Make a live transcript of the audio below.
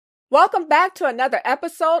Welcome back to another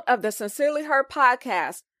episode of the Sincerely Her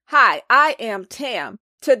podcast. Hi, I am Tam.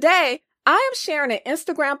 Today, I am sharing an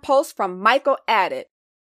Instagram post from Michael Added.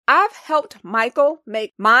 I've helped Michael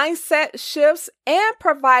make mindset shifts and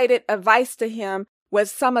provided advice to him with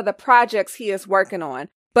some of the projects he is working on.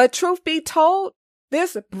 But truth be told,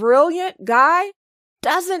 this brilliant guy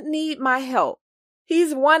doesn't need my help.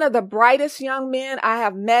 He's one of the brightest young men I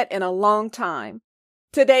have met in a long time.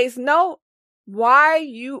 Today's note: why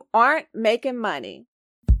you aren't making money.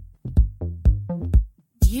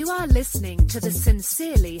 You are listening to the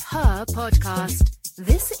Sincerely Her podcast.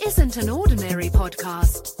 This isn't an ordinary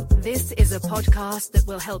podcast. This is a podcast that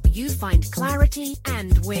will help you find clarity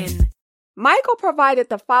and win. Michael provided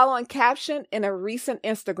the following caption in a recent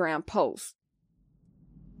Instagram post.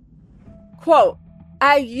 Quote,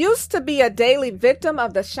 I used to be a daily victim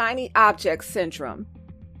of the shiny object syndrome.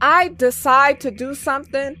 I decide to do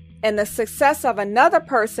something and the success of another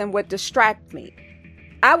person would distract me.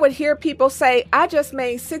 I would hear people say, I just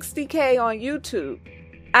made $60K on YouTube.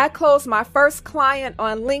 I closed my first client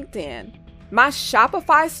on LinkedIn. My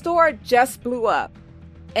Shopify store just blew up.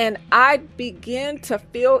 And I'd begin to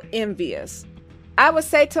feel envious. I would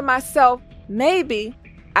say to myself, maybe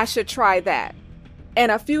I should try that.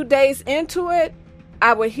 And a few days into it,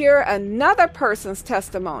 I would hear another person's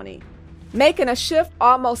testimony, making a shift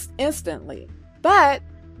almost instantly. But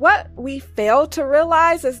what we fail to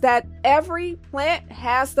realize is that every plant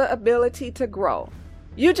has the ability to grow.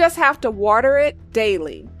 You just have to water it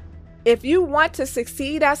daily. If you want to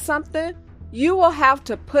succeed at something, you will have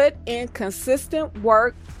to put in consistent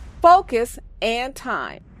work, focus, and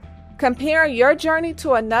time. Comparing your journey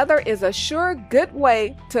to another is a sure good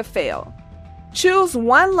way to fail. Choose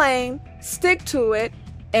one lane, stick to it,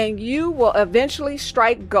 and you will eventually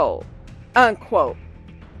strike gold. Unquote.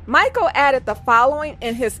 Michael added the following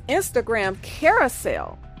in his Instagram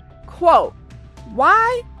carousel. Quote,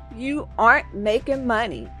 why you aren't making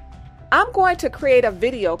money. I'm going to create a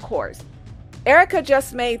video course. Erica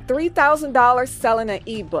just made $3,000 selling an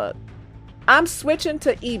ebook. I'm switching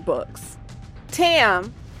to ebooks.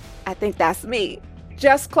 Tam, I think that's me,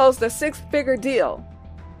 just closed a 6-figure deal.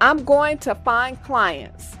 I'm going to find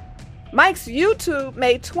clients. Mike's YouTube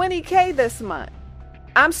made $20K this month.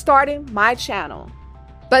 I'm starting my channel.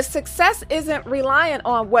 But success isn't reliant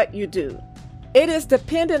on what you do. It is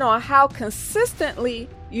dependent on how consistently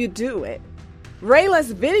you do it.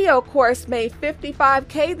 Raylan's video course made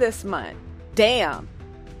 $55K this month. Damn.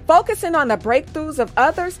 Focusing on the breakthroughs of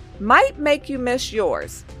others might make you miss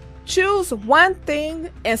yours. Choose one thing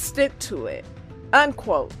and stick to it.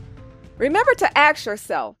 Unquote. Remember to ask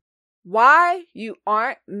yourself why you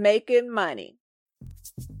aren't making money.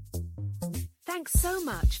 Thanks so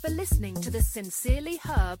much for listening to the Sincerely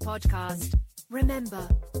Her podcast. Remember,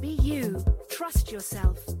 be you, trust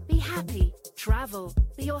yourself, be happy, travel,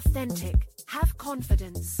 be authentic, have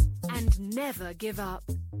confidence, and never give up.